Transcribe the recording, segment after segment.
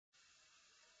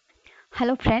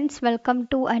Hello friends, welcome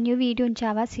to a new video in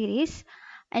Java series.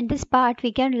 In this part,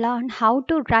 we can learn how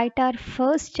to write our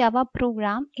first Java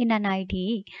program in an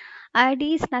IDE. IDE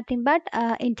is nothing but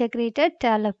integrated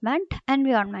development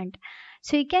environment.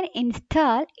 So you can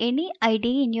install any IDE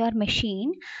in your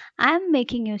machine. I am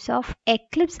making use of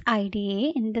Eclipse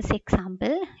IDE in this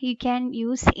example. You can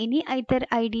use any other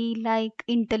IDE like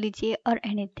IntelliJ or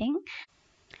anything.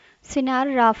 So in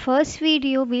our first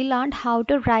video, we learned how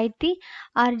to write the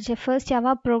first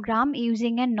Java program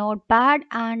using a notepad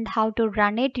and how to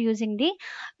run it using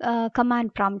the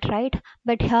command prompt, right?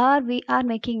 But here we are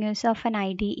making use of an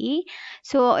IDE.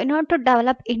 So in order to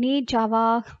develop any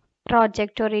Java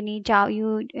project or any Java,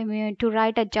 to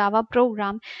write a Java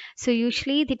program, so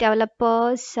usually the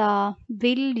developers will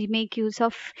make use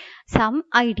of some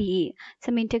IDE,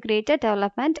 some integrated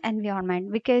development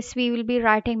environment, because we will be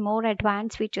writing more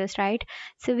advanced features, right?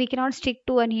 So we cannot stick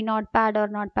to any notepad or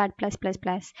notepad plus plus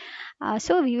plus.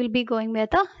 So we will be going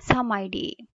with some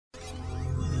IDE.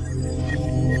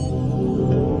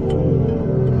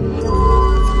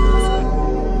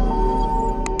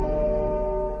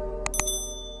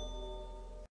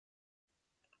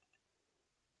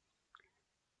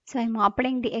 So I'm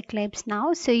opening the Eclipse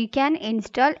now. So you can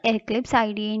install Eclipse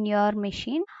IDE in your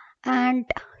machine. And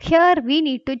here we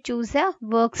need to choose a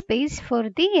workspace for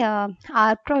the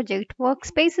our project.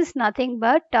 Workspace is nothing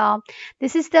but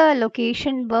this is the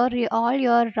location where all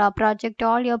your project,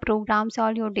 all your programs,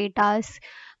 all your data is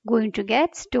going to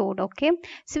get stored. Okay,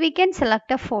 so we can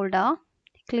select a folder,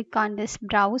 click on this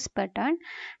browse button,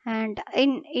 and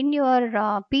in your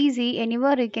PC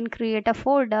anywhere you can create a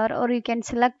folder, or you can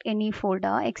select any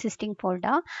folder, existing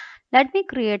folder. Let me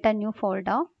create a new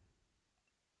folder.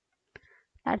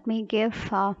 Let me give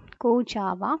Go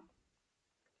Java,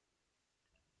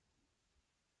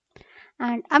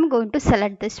 and I'm going to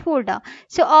select this folder.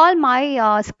 So all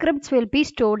my scripts will be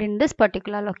stored in this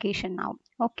particular location now.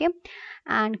 Okay,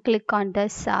 and click on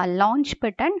this launch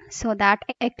button so that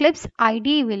Eclipse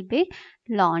IDE will be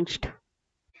launched.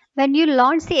 When you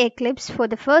launch the Eclipse for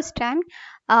the first time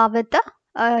with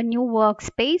a new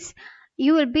workspace,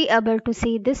 you will be able to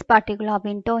see this particular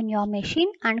window in your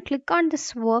machine, and click on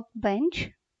this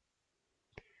workbench.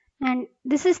 And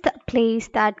this is the place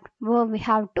that where we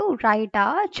have to write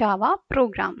our Java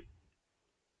program.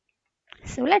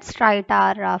 So let's write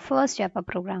our first Java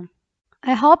program.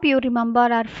 I hope you remember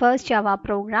our first Java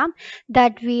program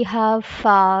that we have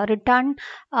written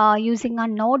using a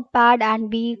notepad,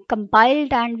 and we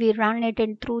compiled and we ran it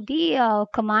in through the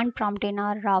command prompt in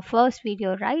our first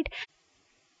video, right?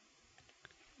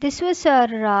 This was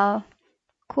our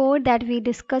code that we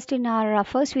discussed in our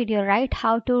first video, right?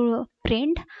 How to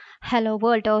print hello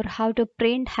world or how to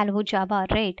print hello Java,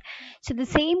 right? So the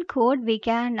same code we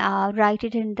can write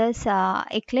it in this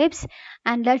Eclipse,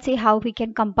 and let's see how we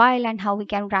can compile and how we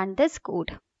can run this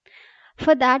code.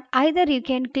 For that, either you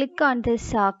can click on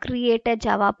this create a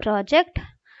Java project,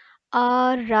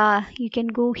 or you can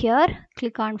go here,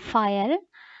 click on file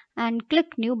and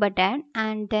click new button,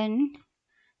 and then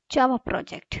Java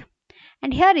project.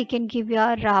 And here you can give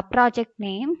your project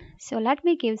name. So let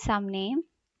me give some name,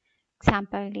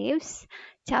 example leaves,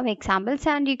 Java examples,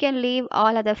 and you can leave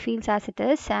all other fields as it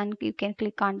is, and you can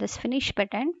click on this finish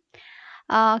button.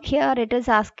 Here it is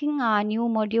asking a new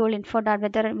module info dot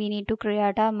whether we need to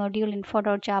create a module info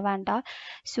dot Java and all.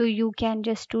 So you can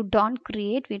just do don't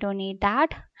create, we don't need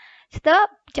that. So the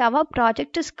Java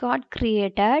project is got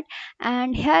created,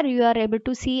 and here you are able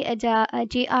to see a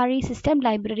GRE system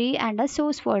library and a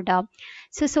source folder.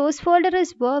 So source folder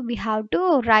is where we have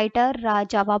to write our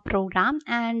Java program,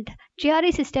 and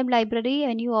GRE system library,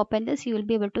 when you open this you will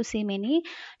be able to see many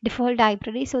default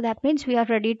library. So that means we are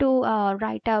ready to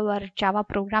write our Java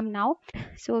program now.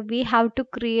 So we have to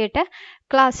create a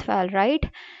class file, right?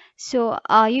 So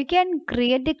you can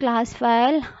create the class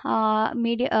file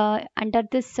under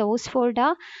this source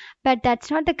folder, but that's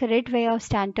not the correct way of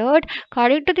standard.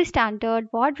 According to the standard,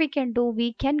 what we can do,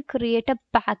 we can create a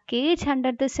package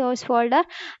under the source folder,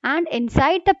 and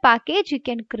inside the package you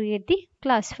can create the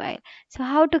class file. So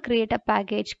how to create a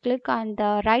package? Click on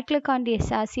the right click on the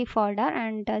src folder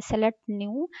and select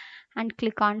new, and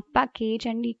click on package,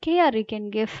 and here you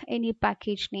can give any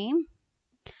package name.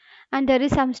 And there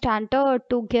is some standard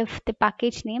to give the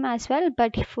package name as well,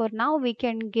 but for now we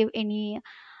can give any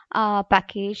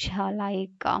package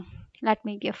let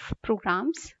me give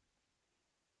programs.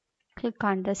 Click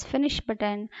on this finish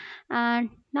button,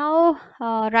 and now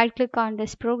right click on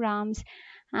this programs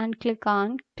and click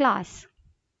on class,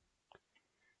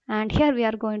 and here we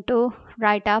are going to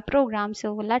write our program.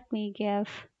 So let me give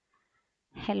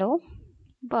hello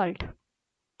world.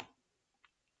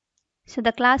 So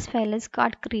the class file is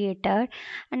got created,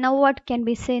 and now what can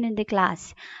be seen in the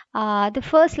class? The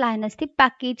first line is the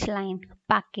package line,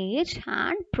 package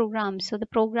and programs. So the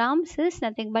programs is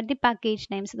nothing but the package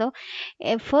name. So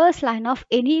the first line of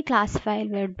any class file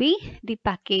will be the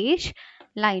package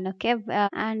line. Okay,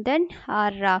 and then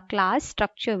our class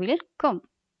structure will come.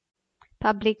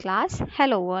 Public class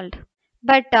hello world.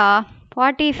 But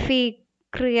what if we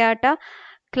create a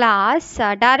class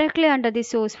directly under the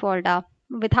source folder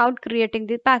without creating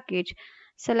the package?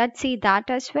 So let's see that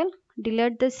as well.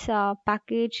 Delete this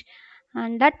package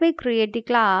and let me create the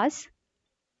class.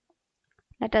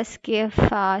 Let us give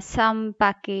some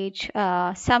package,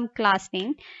 some class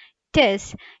name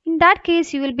test. In that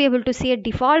case, you will be able to see a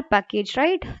default package,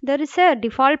 right? There is a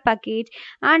default package,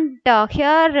 and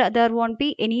here there won't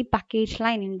be any package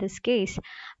line in this case.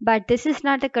 But this is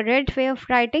not the correct way of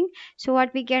writing. So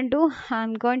what we can do,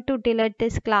 I'm going to delete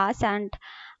this class and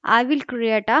I will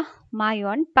create a my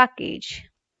own package.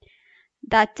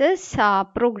 That is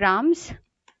programs,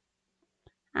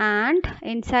 and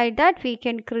inside that we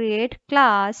can create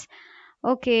class.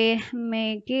 Okay,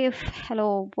 may give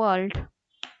hello world.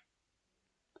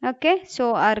 Okay,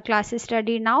 so our class is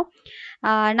ready now.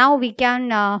 Now we can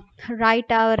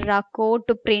write our code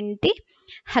to print the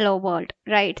hello world,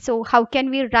 right? So how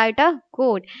can we write a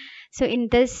code? So in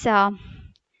this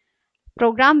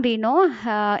program, we know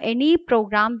any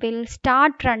program will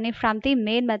start running from the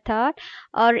main method,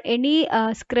 or any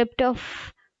script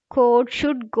of code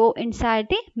should go inside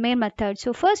the main method.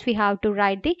 So first we have to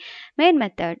write the main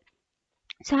method.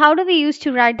 So how do we used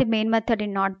to write the main method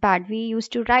in Notepad? We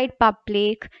used to write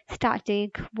public,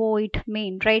 static, void,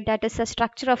 main, right? That is the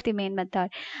structure of the main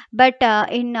method. But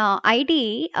in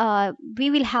IDE, we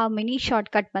will have many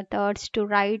shortcut methods to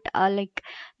write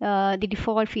the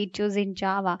default features in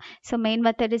Java. So main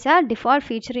method is a default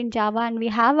feature in Java, and we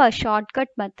have a shortcut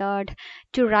method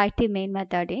to write the main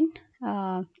method in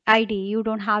IDE. You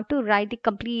don't have to write the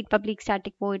complete public,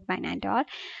 static, void, main and all.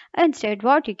 Instead,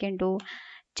 what you can do,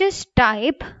 just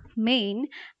type main,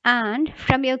 and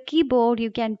from your keyboard you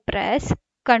can press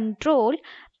Control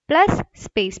plus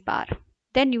spacebar.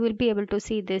 Then you will be able to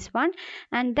see this one,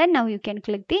 and then now you can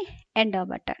click the enter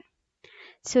button.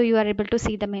 So you are able to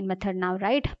see the main method now,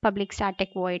 right? Public,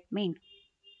 static, void, main.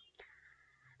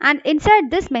 And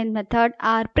inside this main method,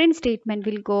 our print statement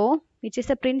will go, which is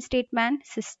a print statement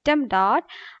system dot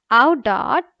out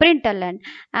dot println.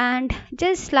 And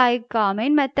just like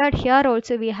main method, here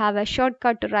also we have a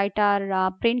shortcut to write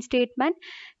our print statement.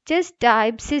 Just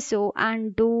type sysO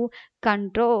and do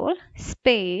control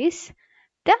space.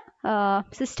 The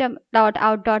system dot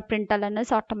out dot println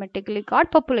is automatically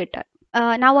got populated.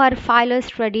 Now our file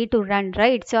is ready to run,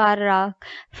 right? So our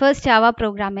first Java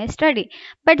program is ready,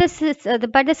 but the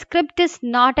script is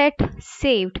not yet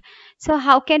saved. So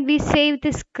how can we save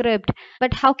the script?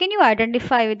 But how can you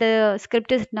identify the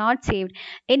script is not saved?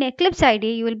 In Eclipse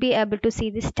ID, you will be able to see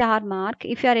the star mark.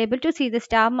 If you are able to see the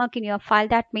star mark in your file,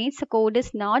 that means the code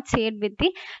is not saved with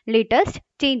the latest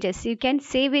changes. You can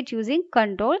save it using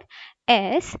Control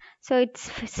S. So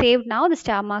it's saved now. The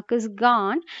star mark is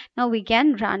gone. Now we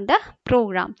can run the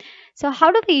program. So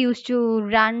how do we use to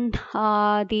run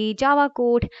the Java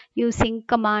code using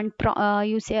command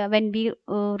when we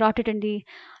wrote it in the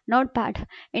Notepad?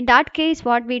 In that case,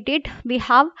 what we did, we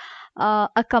have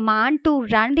a command to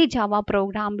run the Java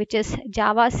program, which is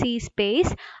Java C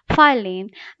space file name,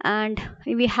 and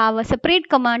we have a separate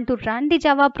command to run the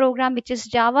Java program, which is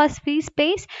Java space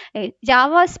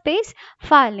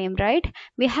file name, right?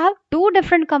 We have two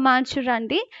different commands to run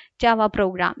the Java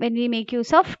program when we make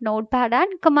use of Notepad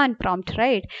and command prompt,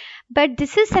 right? But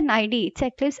this is an IDE, it's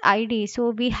Eclipse IDE, so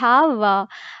we have a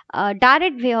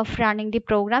direct way of running the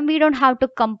program. We don't have to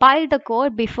compile the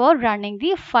code before running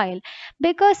the file,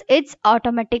 because it's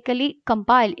automatically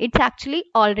compiled. It's actually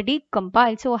already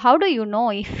compiled. So how do you know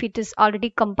if it is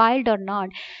already compiled or not?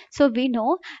 So we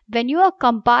know when you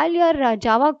compile your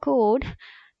Java code,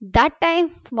 that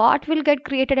time what will get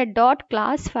created, a dot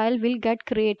class file will get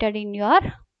created in your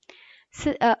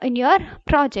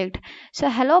project. So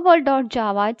hello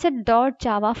world.java, it's a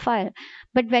 .java file,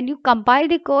 but when you compile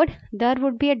the code, there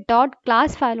would be a dot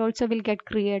class file also will get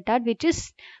created, which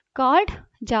is called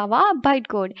Java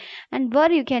bytecode. And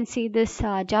where you can see this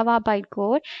Java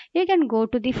bytecode, you can go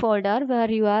to the folder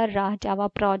where your Java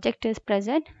project is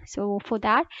present. So for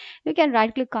that, you can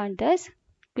right click on this,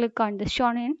 click on the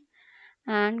shown in,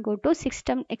 and go to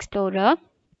System Explorer,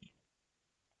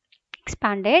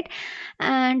 expand it,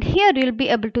 and here you'll be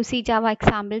able to see Java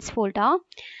examples folder.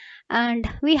 and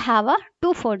we have a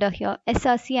two folder here,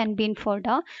 src and bin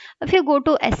folder. If you go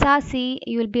to src,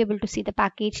 you will be able to see the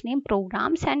package name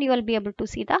programs, and you will be able to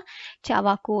see the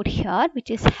java code here,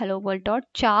 which is hello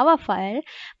world.java file.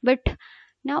 But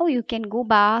now you can go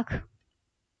back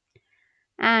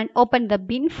and open the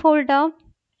bin folder,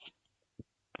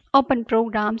 open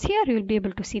programs. Here you will be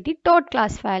able to see the dot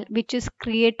class file, which is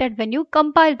created when you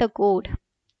compile the code.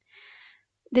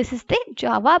 This is the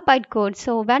Java bytecode.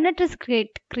 So when it is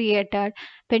created,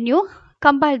 when you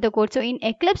compile the code. So in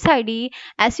Eclipse IDE,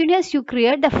 as soon as you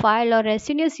create the file or as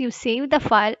soon as you save the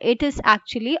file, it is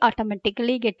actually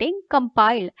automatically getting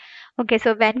compiled. Okay,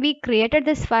 so when we created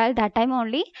this file, that time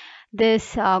only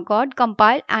this got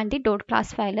compiled and the dot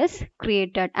class file is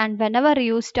created. And whenever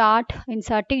you start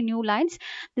inserting new lines,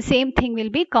 the same thing will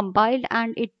be compiled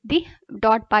and the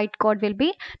dot bytecode will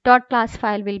be, dot class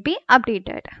file will be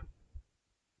updated.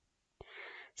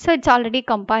 So it's already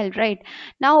compiled, right?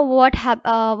 Now what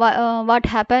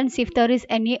happens if there is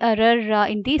any error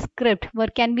in the script? Where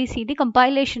can we see the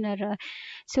compilation error?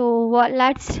 So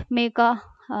let's make a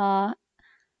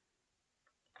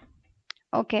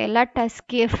okay, let us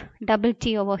give double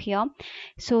T over here.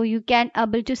 So you can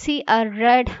able to see a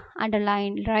red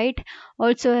underline, right?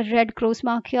 Also a red cross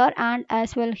mark here and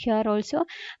as well here also.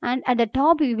 And at the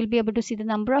top you will be able to see the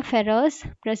number of errors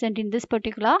present in this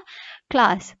particular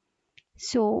class.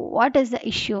 So what is the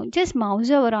issue? Just mouse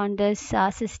over on this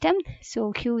system.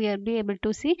 So you will be able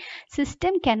to see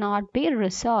system cannot be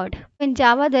resolved. In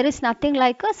Java there is nothing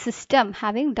like a system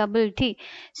having double T.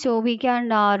 So we can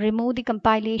remove the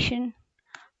compilation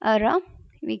error.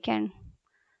 We can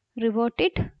revert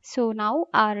it. So now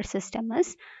our system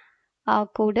is, our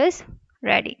code is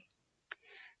ready.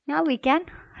 Now we can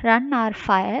run our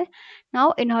file.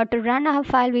 Now in order to run our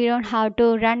file, we don't have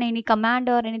to run any command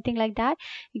or anything like that.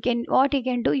 What you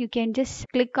can do, you can just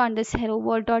click on this hello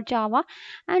world.java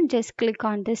and just click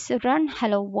on this run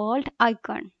hello world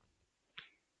icon.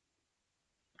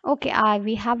 Okay,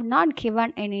 we have not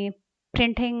given any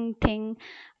printing thing.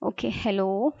 Okay,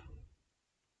 hello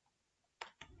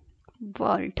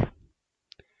world,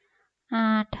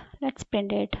 and let's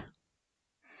print it.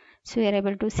 So we are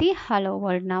able to see hello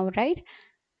world now, right?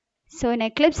 So in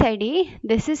Eclipse IDE,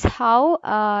 this is how,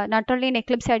 not only in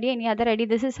Eclipse IDE, any other IDE,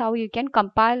 this is how you can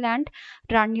compile and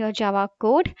run your Java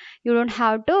code. You don't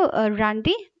have to run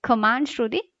the commands through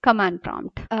the command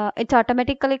prompt. It's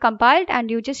automatically compiled and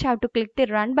you just have to click the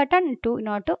run button in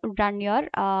order to run your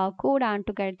code and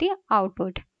to get the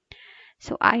output.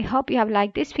 So I hope you have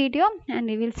liked this video and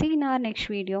we will see in our next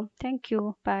video. Thank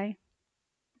you. Bye.